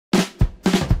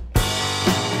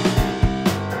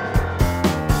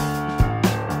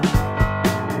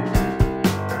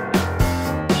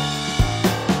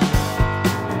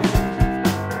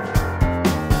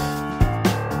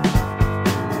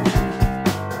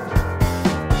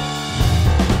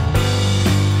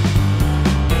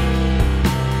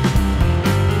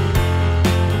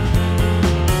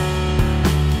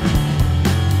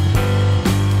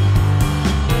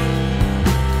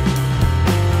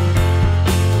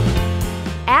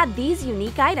add these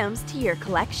unique items to your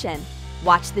collection.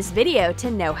 Watch this video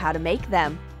to know how to make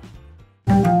them.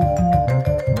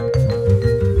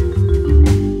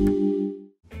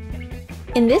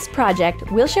 In this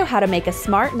project, we'll show how to make a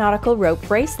smart nautical rope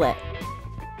bracelet.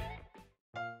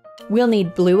 We'll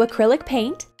need blue acrylic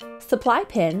paint, supply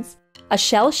pins, a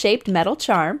shell-shaped metal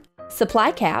charm,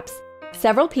 supply caps,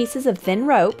 several pieces of thin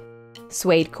rope,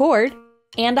 suede cord,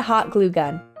 and a hot glue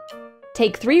gun.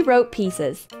 Take 3 rope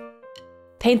pieces.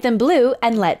 Paint them blue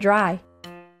and let dry.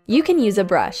 You can use a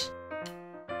brush.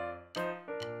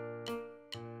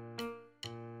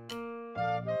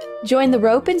 Join the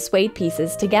rope and suede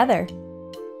pieces together.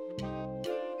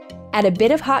 Add a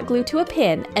bit of hot glue to a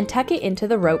pin and tuck it into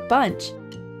the rope bunch.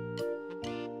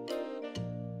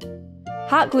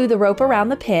 Hot glue the rope around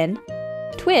the pin,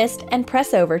 twist and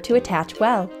press over to attach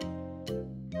well.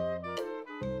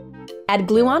 Add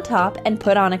glue on top and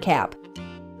put on a cap.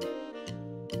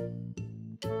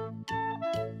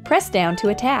 Press down to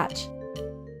attach.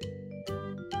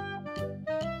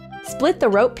 Split the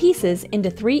rope pieces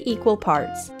into 3 equal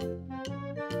parts.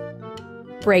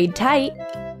 Braid tight.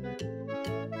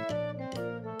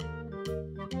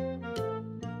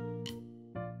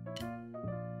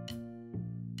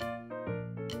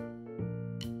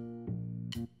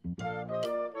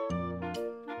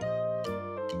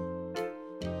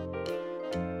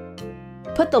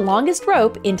 Put the longest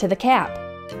rope into the cap.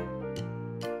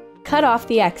 Cut off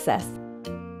the excess.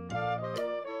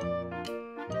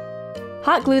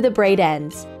 Hot glue the braid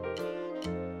ends.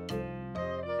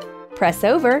 Press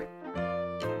over.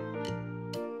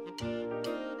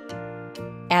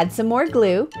 Add some more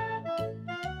glue.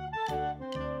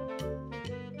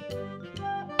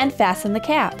 And fasten the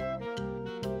cap.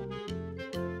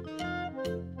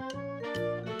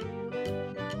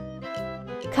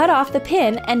 Cut off the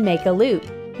pin and make a loop.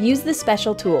 Use the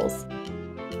special tools.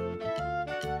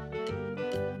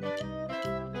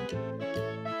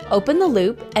 Open the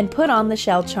loop and put on the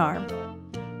shell charm.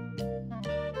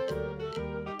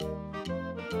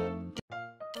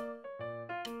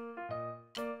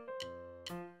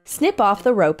 Snip off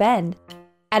the rope end.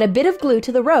 Add a bit of glue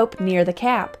to the rope near the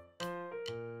cap.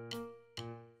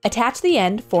 Attach the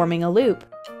end, forming a loop.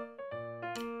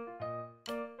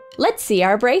 Let's see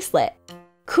our bracelet.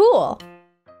 Cool!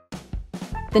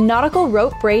 The nautical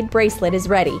rope braid bracelet is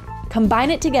ready.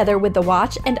 Combine it together with the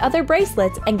watch and other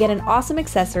bracelets and get an awesome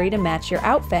accessory to match your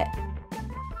outfit.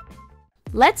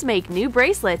 Let's make new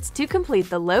bracelets to complete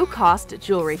the low-cost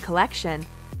jewelry collection.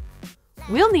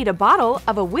 We'll need a bottle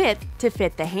of a width to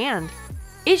fit the hand.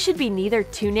 It should be neither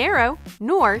too narrow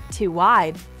nor too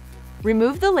wide.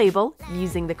 Remove the label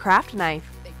using the craft knife.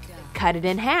 Cut it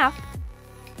in half.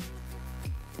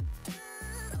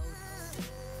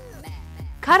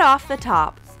 Cut off the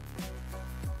top.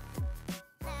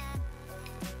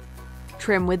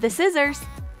 Trim with the scissors.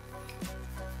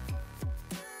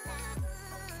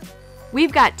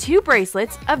 We've got 2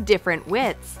 bracelets of different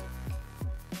widths.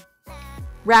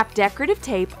 Wrap decorative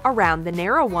tape around the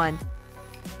narrow one.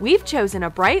 We've chosen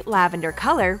a bright lavender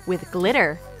color with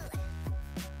glitter.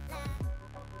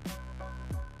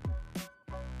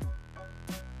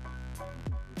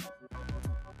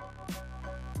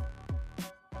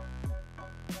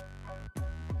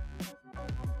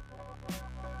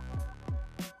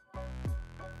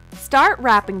 Start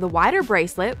wrapping the wider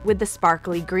bracelet with the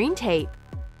sparkly green tape.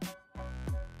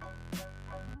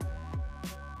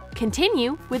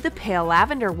 Continue with the pale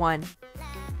lavender one.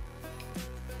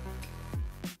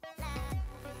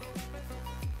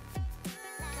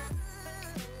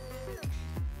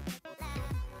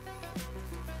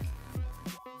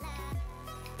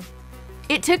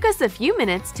 It took us a few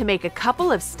minutes to make a couple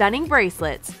of stunning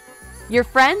bracelets. Your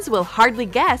friends will hardly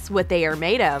guess what they are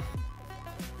made of.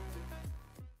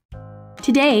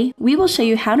 Today, we will show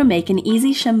you how to make an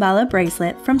easy shambala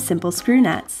bracelet from simple screw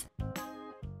nuts.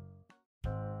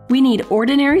 We need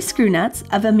ordinary screw nuts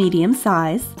of a medium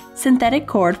size, synthetic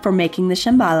cord for making the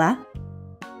shambala.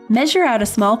 Measure out a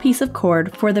small piece of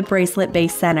cord for the bracelet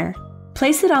base center.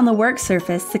 Place it on the work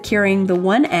surface, securing the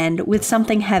one end with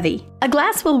something heavy. A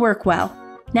glass will work well.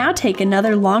 Now take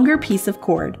another longer piece of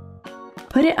cord.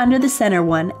 Put it under the center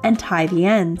one and tie the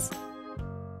ends.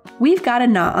 We've got a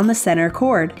knot on the center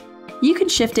cord. You can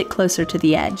shift it closer to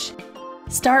the edge.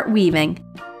 Start weaving.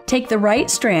 Take the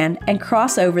right strand and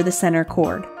cross over the center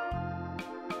cord.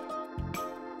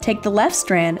 Take the left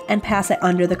strand and pass it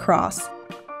under the cross.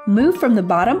 Move from the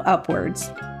bottom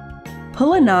upwards.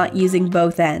 Pull a knot using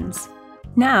both ends.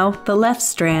 Now the left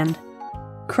strand.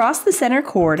 Cross the center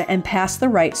cord and pass the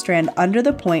right strand under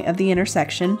the point of the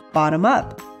intersection, bottom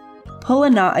up. Pull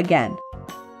a knot again.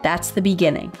 That's the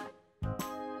beginning.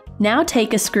 Now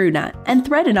take a screw nut and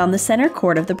thread it on the center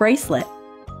cord of the bracelet.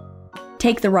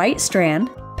 Take the right strand,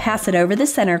 pass it over the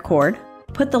center cord,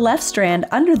 put the left strand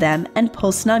under them and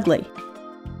pull snugly.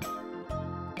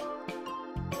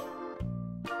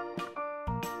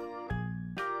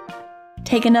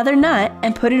 Take another nut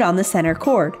and put it on the center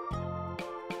cord.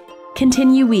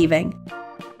 Continue weaving.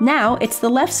 Now it's the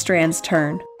left strand's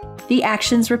turn. The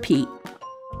actions repeat.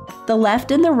 The left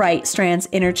and the right strands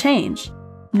interchange.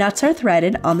 Nuts are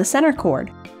threaded on the center cord.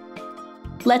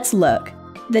 Let's look.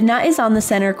 The nut is on the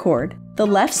center cord. The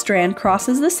left strand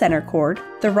crosses the center cord.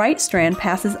 The right strand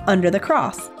passes under the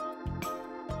cross.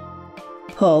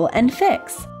 Pull and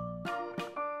fix.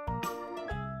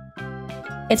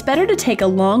 It's better to take a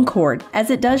long cord as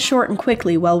it does shorten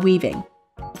quickly while weaving.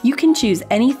 You can choose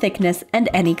any thickness and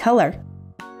any color.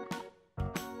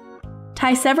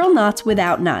 Tie several knots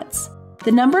without nuts.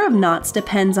 The number of knots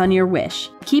depends on your wish.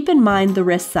 Keep in mind the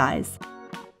wrist size.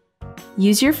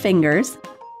 Use your fingers,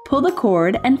 pull the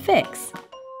cord and fix.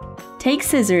 Take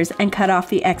scissors and cut off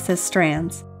the excess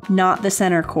strands, not the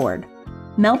center cord.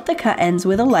 Melt the cut ends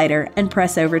with a lighter and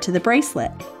press over to the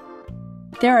bracelet.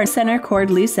 There are center cord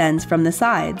loose ends from the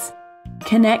sides.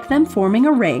 Connect them forming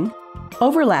a ring.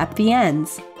 Overlap the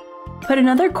ends. Put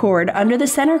another cord under the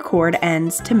center cord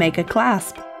ends to make a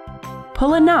clasp.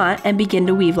 Pull a knot and begin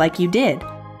to weave like you did.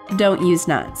 Don't use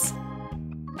nuts.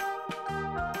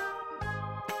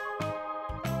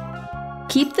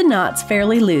 Keep the knots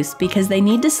fairly loose because they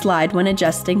need to slide when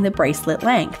adjusting the bracelet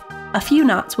length. A few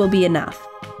knots will be enough.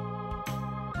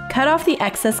 Cut off the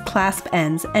excess clasp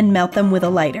ends and melt them with a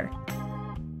lighter.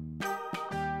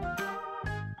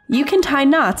 You can tie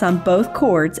knots on both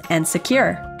cords and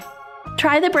secure.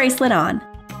 Try the bracelet on.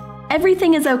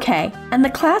 Everything is okay and the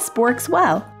clasp works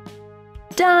well.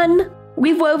 Done!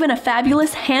 We've woven a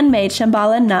fabulous handmade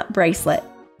Shambhala nut bracelet.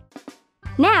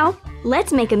 Now,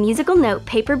 let's make a musical note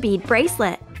paper bead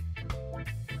bracelet.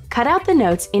 Cut out the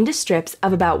notes into strips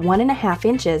of about 1.5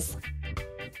 inches.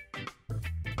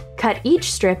 Cut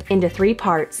each strip into 3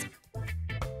 parts.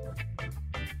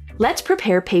 Let's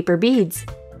prepare paper beads.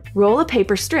 Roll a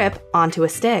paper strip onto a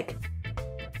stick.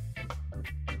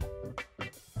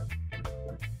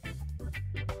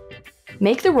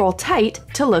 Make the roll tight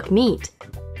to look neat.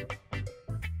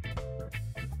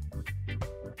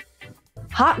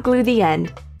 Hot glue the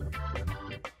end.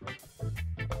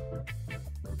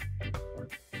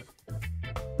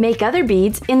 Make other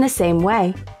beads in the same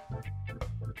way.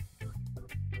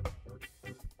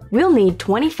 We'll need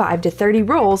 25 to 30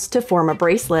 rolls to form a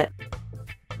bracelet.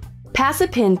 Pass a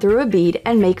pin through a bead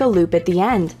and make a loop at the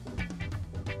end.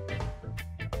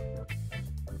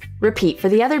 Repeat for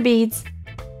the other beads.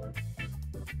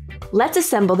 Let's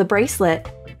assemble the bracelet.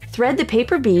 Thread the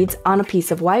paper beads on a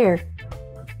piece of wire.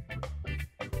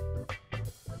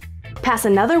 Pass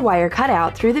another wire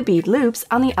cutout through the bead loops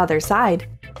on the other side.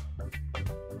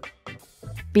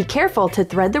 Be careful to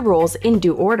thread the rolls in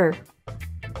due order.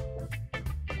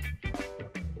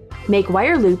 Make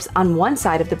wire loops on one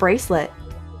side of the bracelet.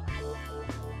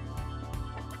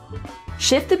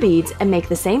 Shift the beads and make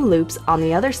the same loops on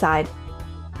the other side.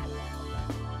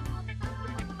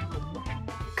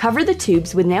 Cover the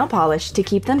tubes with nail polish to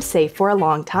keep them safe for a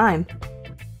long time.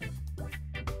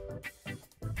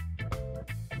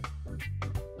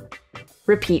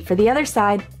 Repeat for the other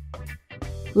side.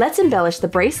 Let's embellish the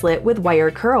bracelet with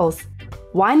wire curls.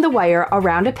 Wind the wire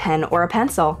around a pen or a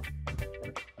pencil.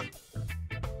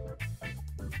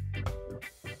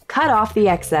 Cut off the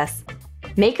excess.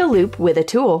 Make a loop with a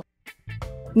tool.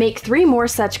 Make 3 more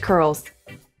such curls.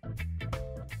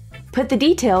 Put the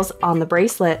details on the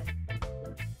bracelet.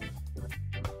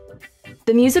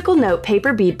 The musical note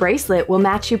paper bead bracelet will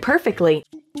match you perfectly.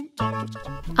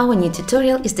 Our new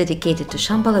tutorial is dedicated to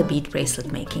Shambhala bead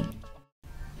bracelet making.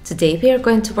 Today we are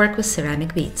going to work with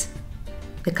ceramic beads.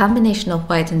 The combination of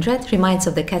white and red reminds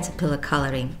of the caterpillar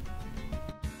coloring.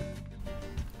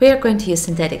 We are going to use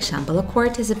synthetic Shambhala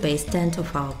cord as a base tent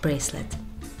of our bracelet.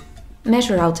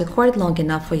 Measure out a cord long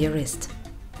enough for your wrist.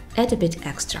 Add a bit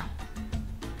extra.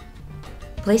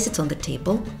 Place it on the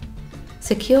table.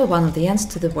 Secure one of the ends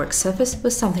to the work surface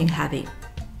with something heavy.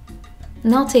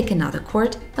 Now take another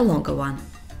cord, a longer one.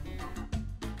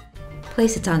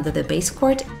 Place it under the base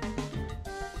cord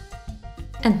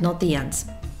and knot the ends.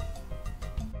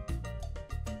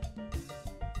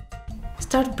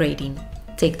 Start braiding.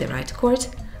 Take the right cord,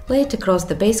 lay it across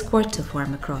the base cord to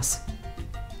form a cross.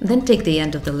 Then take the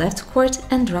end of the left cord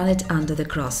and run it under the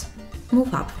cross.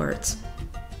 Move upwards.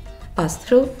 Pass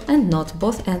through and knot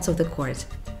both ends of the cord.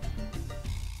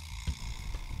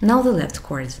 Now the left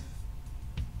cord.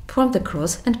 Form the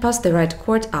cross and pass the right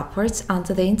cord upwards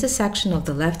under the intersection of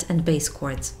the left and base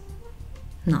cords.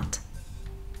 knot.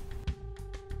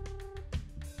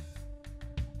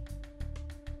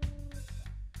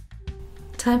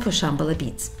 Time for Shambhala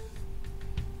beads.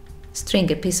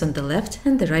 String a piece on the left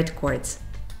and the right cords.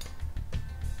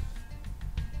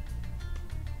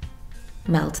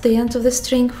 Melt the end of the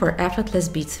string for effortless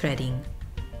bead threading.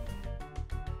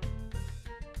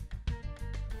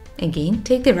 Again,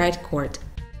 take the right cord,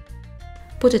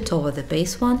 put it over the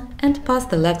base one and pass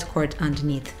the left cord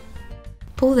underneath.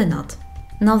 Pull the knot.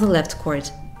 Now the left cord.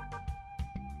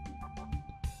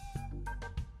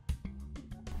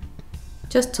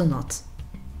 Just 2 knots.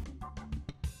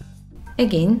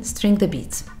 Again, string the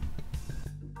beads.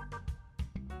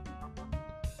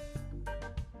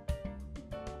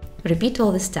 Repeat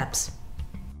all the steps.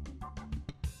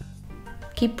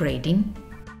 Keep braiding.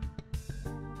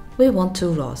 We want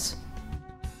 2 rows.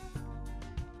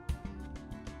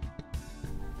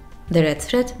 The red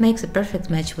thread makes a perfect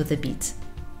match with the beads.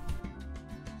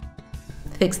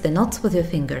 Fix the knots with your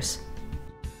fingers.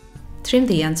 Trim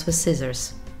the ends with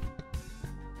scissors.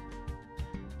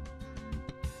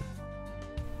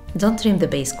 Don't trim the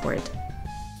base cord.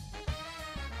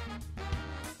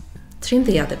 Trim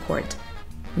the other cord.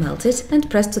 Melt it and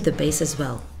press to the base as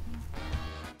well.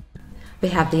 We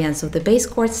have the ends of the base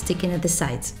cord sticking at the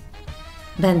sides.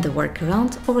 Bend the work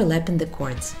around, overlapping the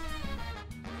cords.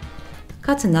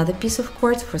 Cut another piece of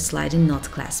cord for sliding knot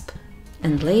clasp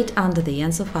and lay it under the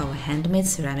ends of our handmade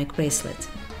ceramic bracelet.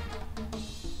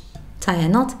 Tie a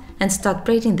knot and start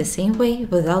braiding the same way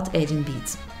without adding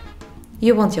beads.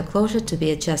 You want your closure to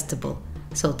be adjustable,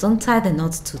 so don't tie the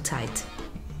knots too tight.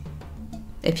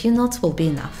 A few knots will be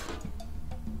enough.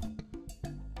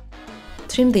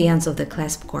 Trim the ends of the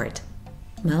clasp cord.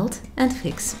 Melt and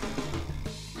fix.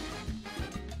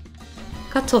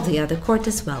 Cut off the other cord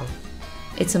as well.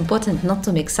 It's important not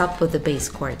to mix up with the base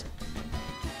cord.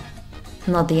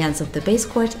 Knot the ends of the base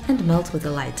cord and melt with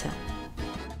a lighter.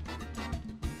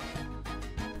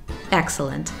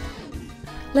 Excellent!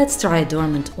 Let's try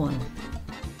adornment on.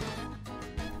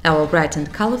 Our bright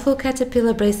and colorful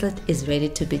caterpillar bracelet is ready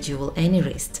to bejewel any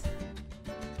wrist.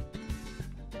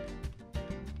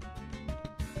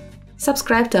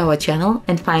 Subscribe to our channel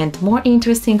and find more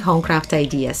interesting homecraft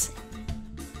ideas.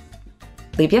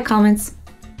 Leave your comments.